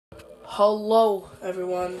Hello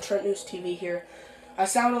everyone, Trent News TV here. I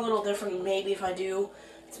sound a little different, maybe if I do,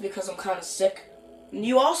 it's because I'm kind of sick. And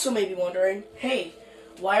you also may be wondering, hey,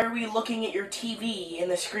 why are we looking at your TV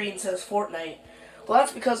and the screen says Fortnite? Well,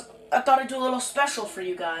 that's because I thought I'd do a little special for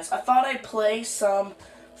you guys. I thought I'd play some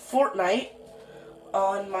Fortnite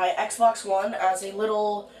on my Xbox One as a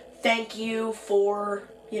little thank you for,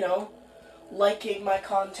 liking my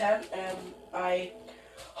content, and I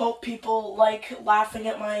hope people like laughing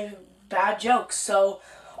at my bad jokes. So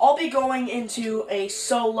I'll be going into a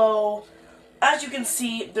solo. As you can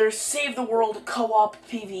see, there's Save the World Co-op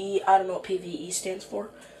PvE. I don't know what PvE stands for,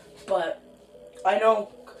 but I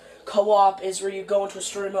know co-op is where you go into a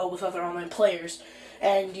story mode with other online players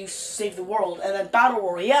and you save the world. And then Battle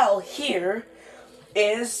Royale here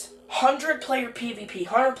is 100-player PvP,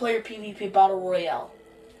 100-player PvP Battle Royale.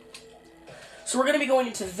 So we're going to be going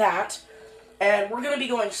into that, and we're going to be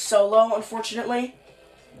going solo, unfortunately.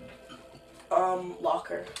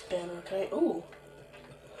 Locker, banner, okay. Ooh,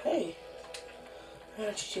 hey, I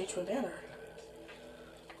actually changed my banner.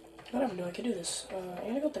 I never knew I could do this. I'm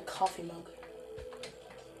gonna go with the coffee mug.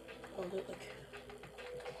 I'll do it like...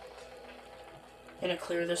 I'm gonna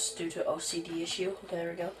clear this due to OCD issue. Okay,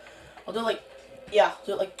 there we go. I'll do it like, yeah,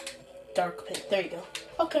 do it like dark pink. There you go.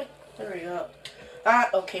 Okay, there we go.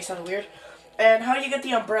 Okay, sounded weird. And how you get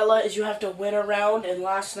the umbrella is you have to win a round, and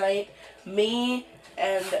last night, me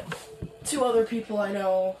and 2 other people I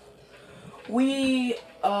know, we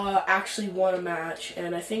actually won a match,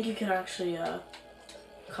 and I think you can actually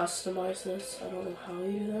customize this. I don't know how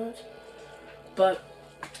you do that, but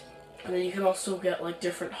and then you can also get like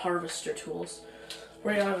different harvester tools.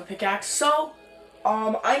 We're gonna have a pickaxe. So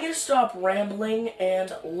I'm gonna stop rambling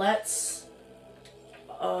and let's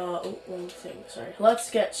wrong thing, sorry.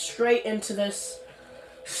 Let's get straight into this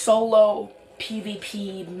solo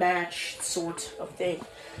PvP match sort of thing.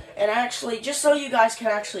 And actually, just so you guys can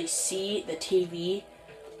actually see the TV,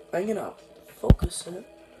 I'm gonna focus it.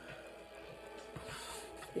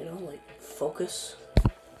 Focus.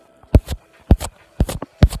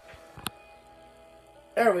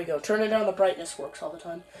 There we go. Turning down the brightness works all the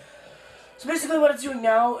time. So basically what it's doing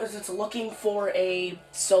now is it's looking for a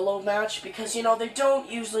solo match because,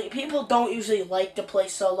 people don't usually like to play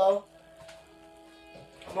solo.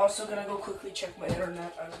 I'm also gonna go quickly check my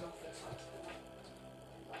internet. I don't know if it's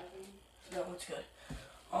no, it's good.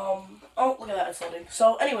 Oh, look at that, it's loading.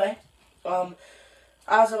 So anyway,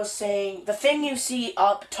 as I was saying, the thing you see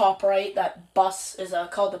up top right, that bus is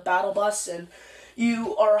called the battle bus, and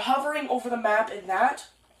you are hovering over the map in that,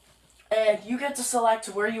 and you get to select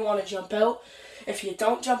where you want to jump out. If you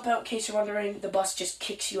don't jump out, in case you're wondering, the bus just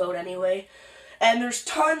kicks you out anyway. And there's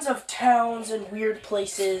tons of towns and weird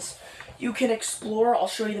places you can explore. I'll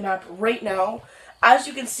show you the map right now. As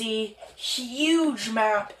you can see, huge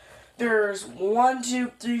map. There's 1,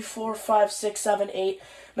 2, 3, 4, 5, 6, 7, 8,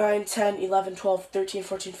 9, 10, 11, 12, 13,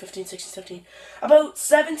 14, 15, 16, 17. About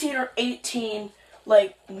 17 or 18,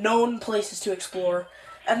 known places to explore.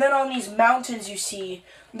 And then on these mountains you see,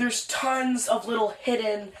 there's tons of little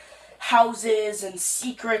hidden houses and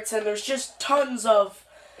secrets, and there's just tons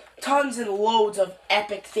and loads of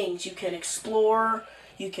epic things you can explore,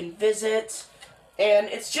 you can visit, and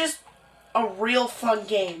it's just a real fun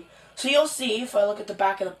game. So you'll see, if I look at the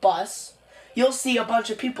back of the bus, you'll see a bunch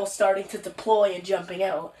of people starting to deploy and jumping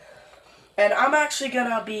out. And I'm actually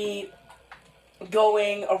gonna be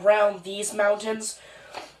going around these mountains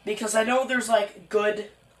because I know there's good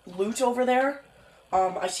loot over there.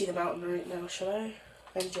 I see the mountain right now. Should I?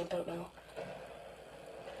 I can jump out now.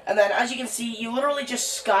 And then, as you can see, you literally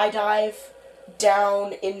just skydive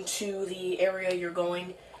down into the area you're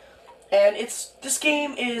going. And this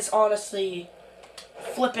game is honestly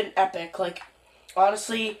flippin' epic.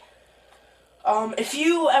 Honestly, if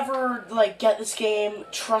you ever get this game,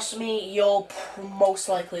 trust me, you'll most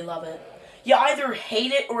likely love it. You either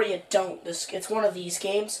hate it or you don't. It's one of these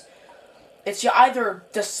games. It's you either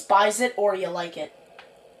despise it or you like it.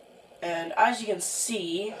 And as you can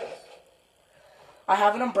see, I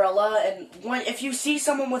have an umbrella, and if you see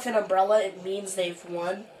someone with an umbrella, it means they've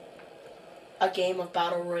won a game of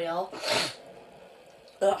Battle Royale.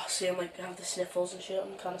 Ugh, see, I have the sniffles and shit.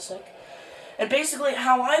 I'm kind of sick. And basically,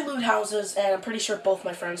 how I loot houses, and I'm pretty sure both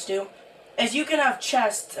my friends do, is you can have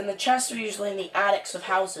chests, and the chests are usually in the attics of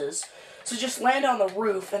houses. So just land on the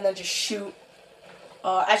roof and then just shoot.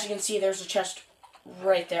 As you can see, there's a chest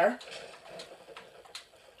right there.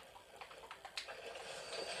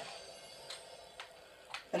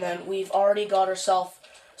 And then we've already got ourselves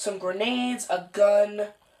some grenades, a gun.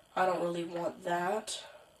 I don't really want that.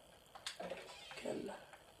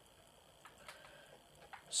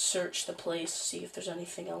 search the place, see if there's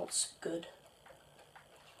anything else good.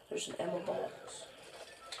 There's an ammo box.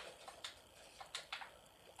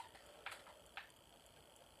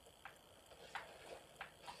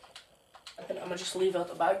 And I'm gonna just leave out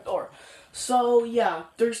the back door. So yeah,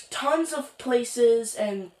 there's tons of places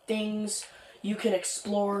and things you can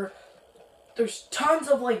explore. There's tons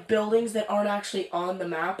of like buildings that aren't actually on the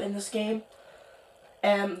map in this game.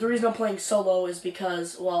 And the reason I'm playing solo is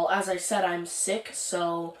because, well, as I said, I'm sick,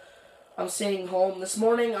 so I'm staying home. This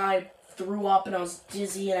morning I threw up and I was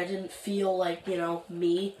dizzy and I didn't feel like, you know,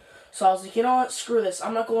 me. So I was like, you know what, screw this.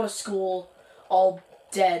 I'm not going to school all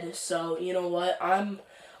dead. So, you know what, I'm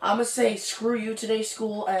gonna say screw you today,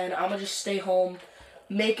 school, and I'm gonna just stay home,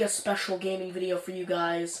 make a special gaming video for you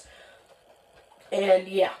guys. And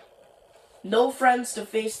yeah. No friends to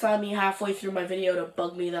FaceTime me halfway through my video to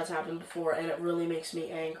bug me. That's happened before, and it really makes me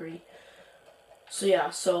angry. So yeah,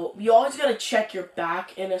 so you always gotta check your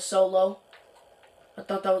back in a solo. I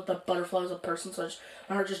thought that was the butterfly was a person, so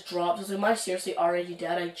my heart just dropped. I was like, am I seriously already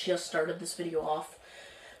dead? I just started this video off.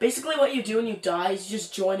 Basically, what you do when you die is you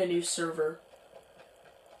just join a new server.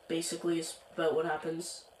 Basically, is about what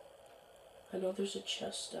happens. I know there's a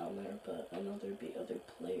chest down there, but I know there'd be other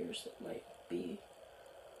players that might be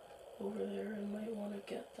over there and might want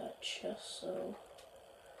to get that chest, so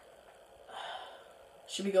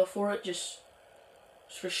should we go for it, just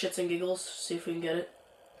for shits and giggles, see if we can get it?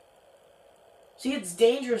 See, it's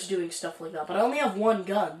dangerous doing stuff like that, but I only have one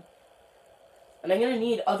gun, and I'm gonna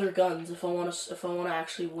need other guns if I want to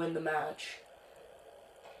actually win the match.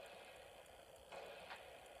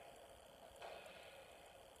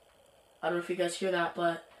 I don't know if you guys hear that,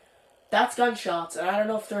 but that's gunshots, and I don't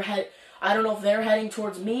know if they're heading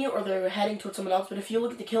towards me or they're heading towards someone else, but if you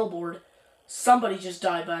look at the kill board, somebody just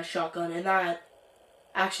died by a shotgun, and that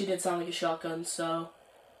actually did sound like a shotgun, so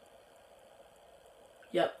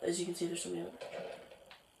yep, as you can see, there's somebody on the bridge.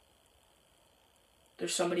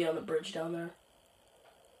 There's somebody on the bridge down there.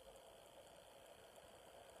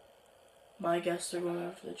 My guess they're going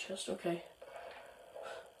after the chest, okay.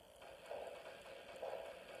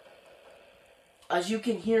 As you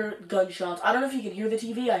can hear gunshots. I don't know if you can hear the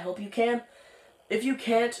TV. I hope you can. If you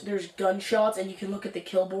can't, there's gunshots, and you can look at the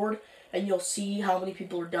kill board, and you'll see how many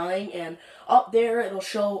people are dying. And up there, it'll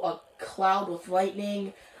show a cloud with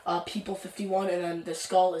lightning, people 51, and then the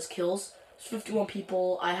skull is kills. There's 51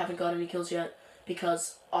 people. I haven't got any kills yet,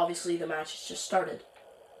 because obviously the match has just started.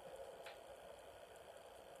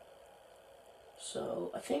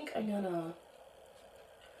 So, I think I'm gonna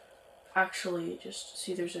actually just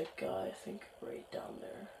see, there's a guy, I think, right down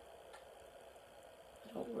there.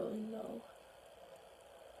 I don't really know.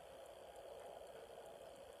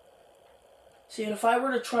 See, and if I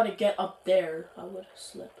were to try to get up there, I would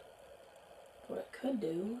slip. What I could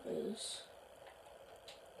do is,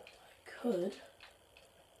 I could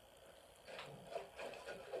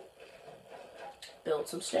build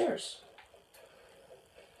some stairs.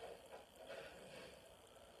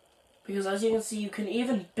 Because as you can see, you can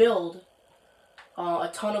even build a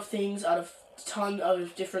ton of things out of a ton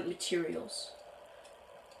of different materials.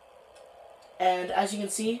 And as you can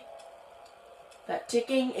see, that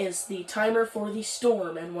ticking is the timer for the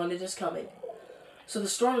storm and when it is coming. So the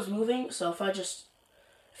storm is moving, so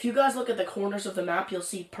if you guys look at the corners of the map, you'll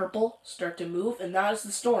see purple start to move, and that is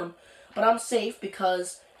the storm. But I'm safe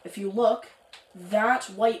because if you look, that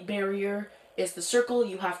white barrier is the circle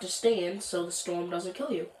you have to stay in so the storm doesn't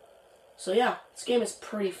kill you. So yeah, this game is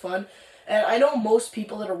pretty fun. And I know most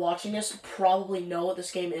people that are watching this probably know what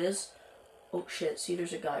this game is. Oh shit, see,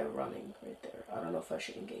 there's a guy running right there. I don't know if I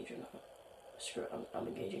should engage or not. Screw it, I'm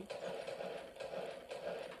engaging.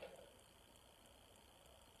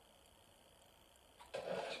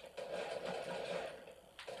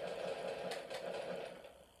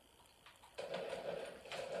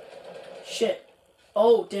 Shit.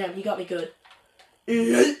 Oh, damn, he got me good.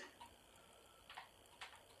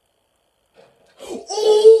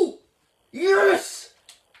 Oh! Yes!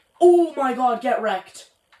 Oh my god, get wrecked.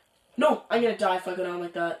 No, I'm gonna die if I go down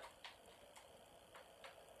like that.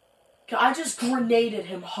 I just grenaded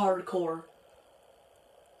him hardcore.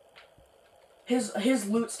 His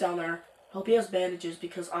loot's down there. I hope he has bandages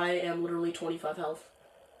because I am literally 25 health.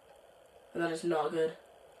 And that is not good.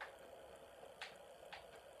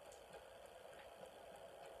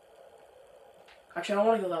 Actually, I don't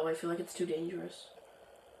want to go that way. I feel like it's too dangerous.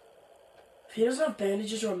 If he doesn't have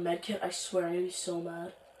bandages or a medkit, I swear I'm going to be so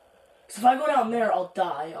mad. Because if I go down there, I'll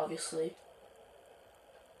die, obviously.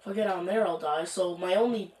 If I get down there, I'll die. So my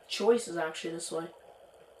only choice is actually this way.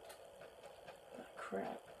 Ah,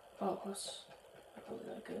 crap. Oh, that's not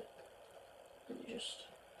really that good. Let me just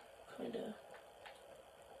kind of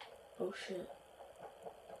Oh shit.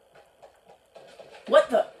 What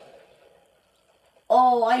the?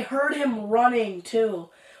 Oh, I heard him running too,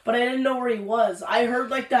 but I didn't know where he was. I heard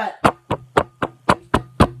like that,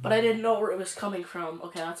 but I didn't know where it was coming from.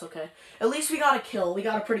 Okay, that's okay. At least we got a kill. We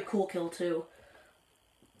got a pretty cool kill too.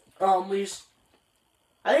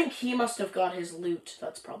 I think he must have got his loot.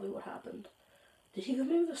 That's probably what happened. Did he give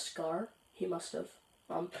me the scar? He must have.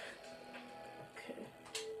 Okay.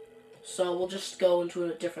 So we'll just go into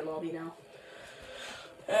a different lobby now.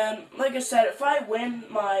 And like I said, if I win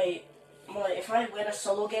if I win a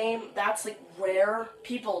solo game, that's like rare.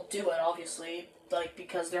 People do it, obviously, like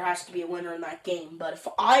because there has to be a winner in that game. But if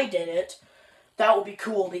I did it, that would be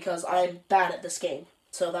cool because I'm bad at this game.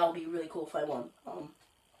 So that would be really cool if I won.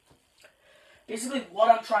 Basically, what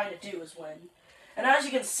I'm trying to do is win. And as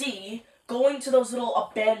you can see, going to those little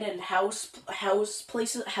abandoned houses.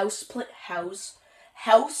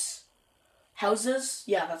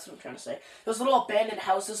 Yeah, that's what I'm trying to say. Those little abandoned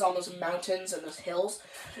houses on those mountains and those hills.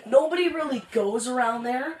 Nobody really goes around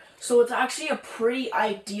there, so it's actually a pretty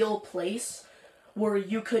ideal place where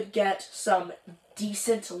you could get some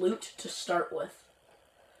decent loot to start with.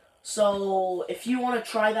 So, if you want to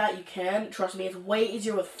try that, you can. Trust me, it's way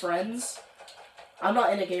easier with friends. I'm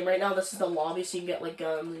not in a game right now. This is the lobby, so you can get, like,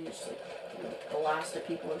 guns and just, like, blast at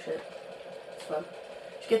people and shit. It's fun.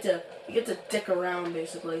 You get to dick around,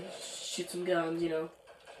 basically. Shoot some guns, you know.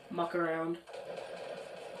 Muck around.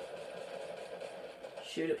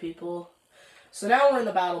 Shoot at people. So now we're in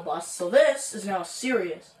the battle bus. So this is now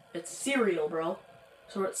serious. It's serial, bro.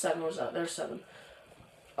 So we're at 7. Where's that? There's 7.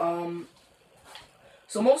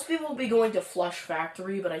 So most people will be going to Flush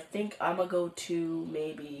Factory, but I think I'm gonna go to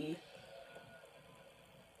maybe...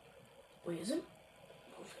 Wait, is it?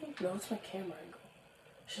 No, it's my camera angle.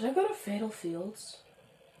 Should I go to Fatal Fields?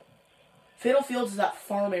 Fatal Fields is that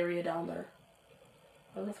farm area down there.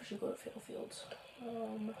 I don't know if I should go to Fatal Fields.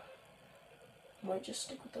 Might just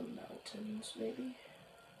stick with the mountains, maybe.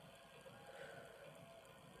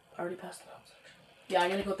 I already passed the mountain section. Yeah, I'm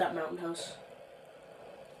gonna go with that mountain house.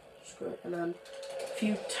 Screw it. And then if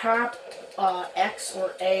you tap X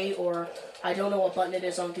or A or I don't know what button it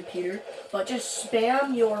is on computer, but just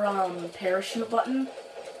spam your parachute button,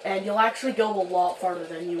 and you'll actually go a lot farther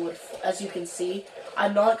than you would. As you can see,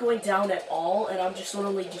 I'm not going down at all, and I'm just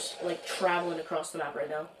literally just like traveling across the map right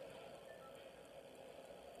now.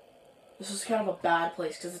 This is kind of a bad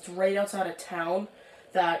place because it's right outside a town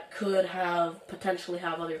that could potentially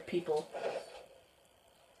have other people.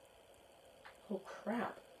 Oh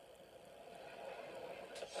crap.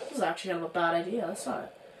 This is actually kind of a bad idea. That's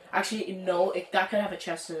not... Actually, no, that could have a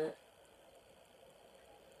chest in it.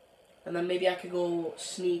 And then maybe I could go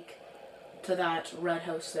sneak to that red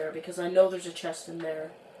house there, because I know there's a chest in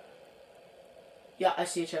there. Yeah, I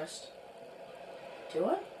see a chest. Do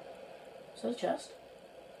I? Is that a chest?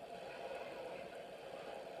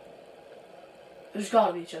 There's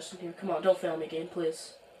gotta be a chest in here. Come on, don't fail me, game,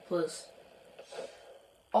 please. Please.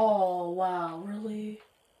 Oh, wow, really?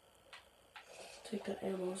 Take that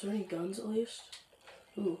ammo. Is there any guns at least?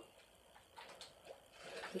 Ooh.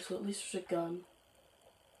 Okay, so at least there's a gun.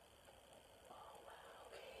 Oh,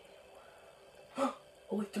 wow, okay.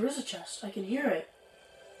 Oh, wait, there is a chest. I can hear it.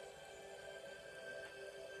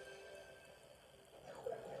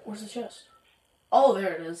 Where's the chest? Oh,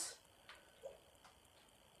 there it is.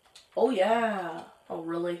 Oh, yeah. Oh,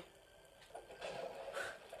 really?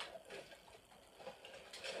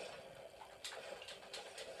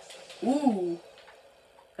 Ooh.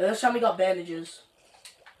 And this time we got bandages.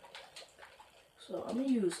 So I'm gonna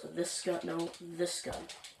use this gun. No, this gun.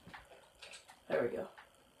 There we go.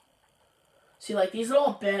 See, like, these little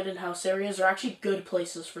abandoned house areas are actually good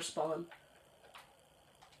places for spawn.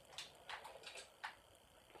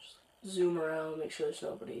 Just zoom around, make sure there's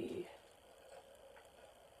nobody.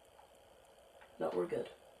 No, we're good.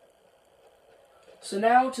 So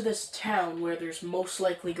now to this town where there's most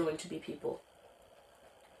likely going to be people.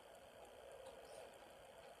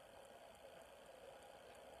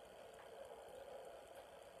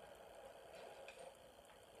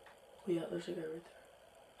 Oh, yeah, there's a guy right there.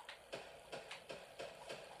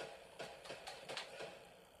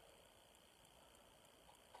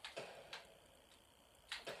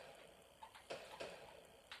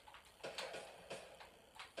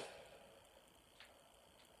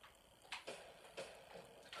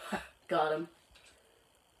 Got him.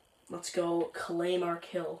 Let's go claim our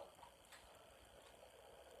kill.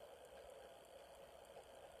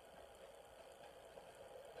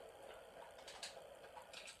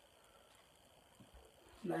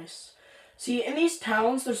 Nice. See, in these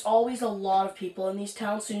towns, there's always a lot of people in these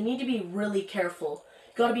towns, so you need to be really careful.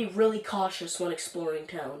 You gotta be really cautious when exploring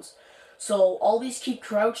towns. So always keep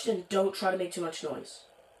crouched and don't try to make too much noise.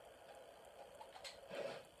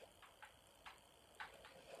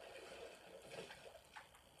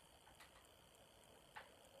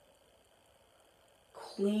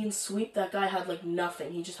 Clean sweep. That guy had like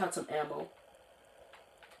nothing. He just had some ammo.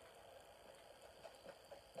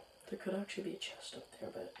 There could actually be a chest up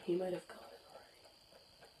there, but he might have got it already.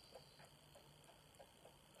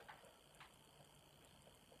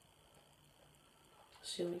 The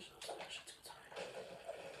ceiling's not smashed.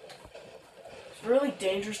 It's really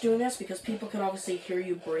dangerous doing this because people can obviously hear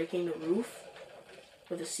you breaking the roof.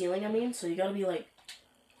 Or the ceiling, I mean. So you gotta be like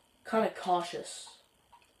kind of cautious.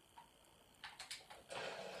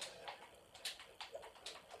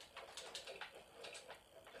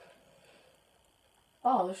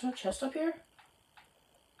 Oh, there's no chest up here?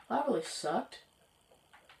 That really sucked.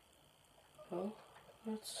 Well,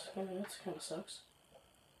 that's kind of sucks.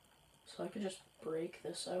 So I could just break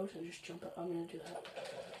this out and just jump out. I'm gonna do that.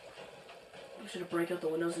 I should break out the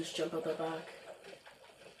windows and just jump out the back.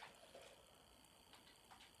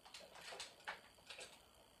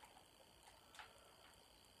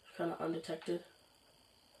 Kind of undetected.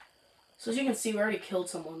 So as you can see, we already killed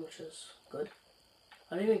someone, which is good.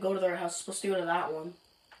 I didn't even go to their house. I was supposed to go to that one.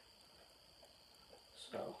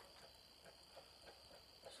 So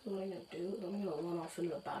what I'm going to do is I'm going to run off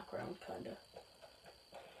into the background, kind of.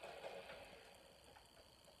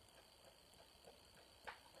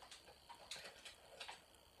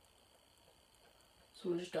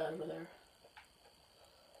 Someone just died over there.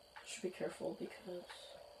 Should be careful because...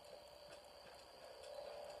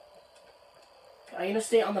 I'm going to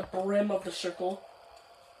stay on the brim of the circle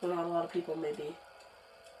where not a lot of people may be.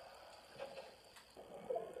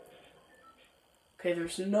 Okay,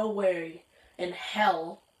 there's no way in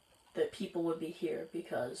hell that people would be here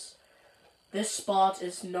because this spot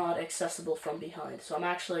is not accessible from behind. So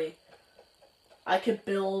I could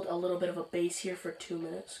build a little bit of a base here for 2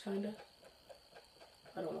 minutes, kind of.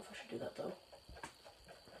 I don't know if I should do that, though.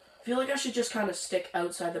 I feel like I should just kind of stick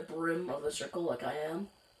outside the brim of the circle like I am.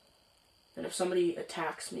 And if somebody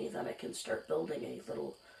attacks me, then I can start building a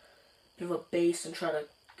little bit of a base and try to...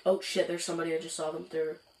 Oh, shit, there's somebody. I just saw them.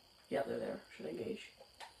 Yeah, they're there. Should I engage?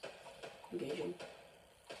 Engaging.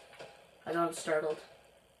 I got him startled.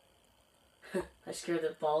 I scared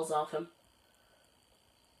the balls off him.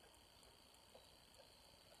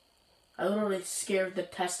 I literally scared the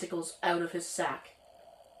testicles out of his sack.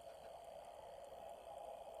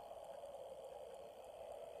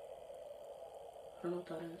 I don't know what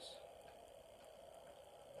that is.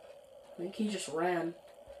 I think he just ran.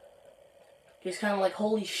 He's kind of like,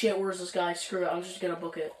 holy shit, where's this guy? Screw it, I'm just gonna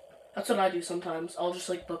book it. That's what I do sometimes. I'll just,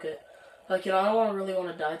 like, book it. Like, you know, I don't really want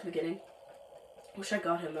to die at the beginning. Wish I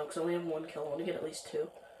got him, though, because I only have 1 kill. I want to get at least 2.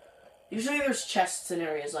 Usually there's chests in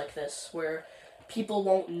areas like this where people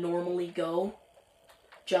won't normally go.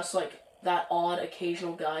 Just, like, that odd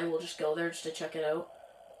occasional guy will just go there just to check it out.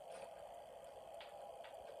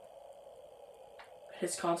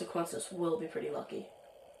 His consequences will be pretty lucky.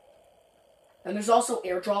 And there's also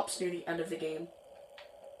airdrops near the end of the game.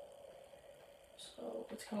 So,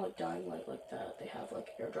 it's kind of like Dying Light like that. They have, like,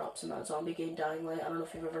 airdrops in that zombie game, Dying Light. I don't know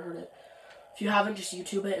if you've ever heard it. If you haven't, just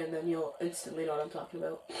YouTube it, and then you'll instantly know what I'm talking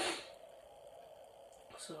about.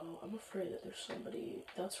 So, I'm afraid that there's somebody...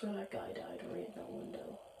 That's where that guy died, right in that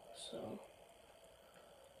window. So,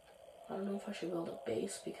 I don't know if I should build a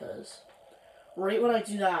base, because... Right when I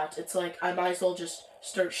do that, it's like, I might as well just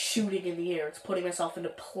start shooting in the air. It's putting myself into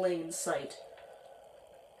plain sight.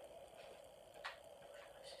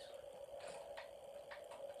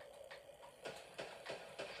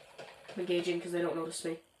 I'm engaging because they don't notice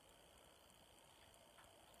me.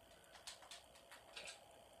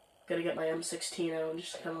 Gotta get my M16 out and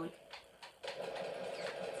just kind of like...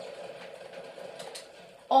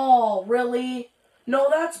 Oh, really? No,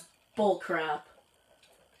 that's bullcrap.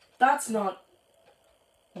 That's not...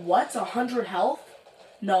 What? 100 health?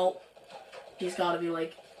 No. He's gotta be,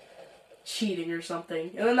 like, cheating or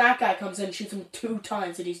something. And then that guy comes in and shoots him 2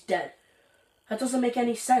 times and he's dead. That doesn't make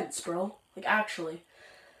any sense, bro. Like, actually.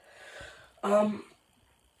 Well,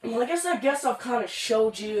 I guess I've kind of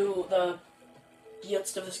showed you the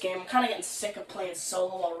gist of this game. I'm kind of getting sick of playing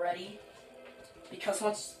solo already. Because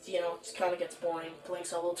once, you know, it kind of gets boring playing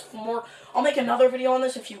solo. It's more... I'll make another video on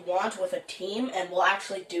this if you want with a team, and we'll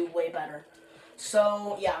actually do way better.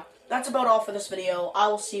 So, yeah. That's about all for this video. I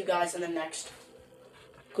will see you guys in the next.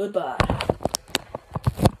 Goodbye.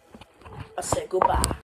 I said goodbye.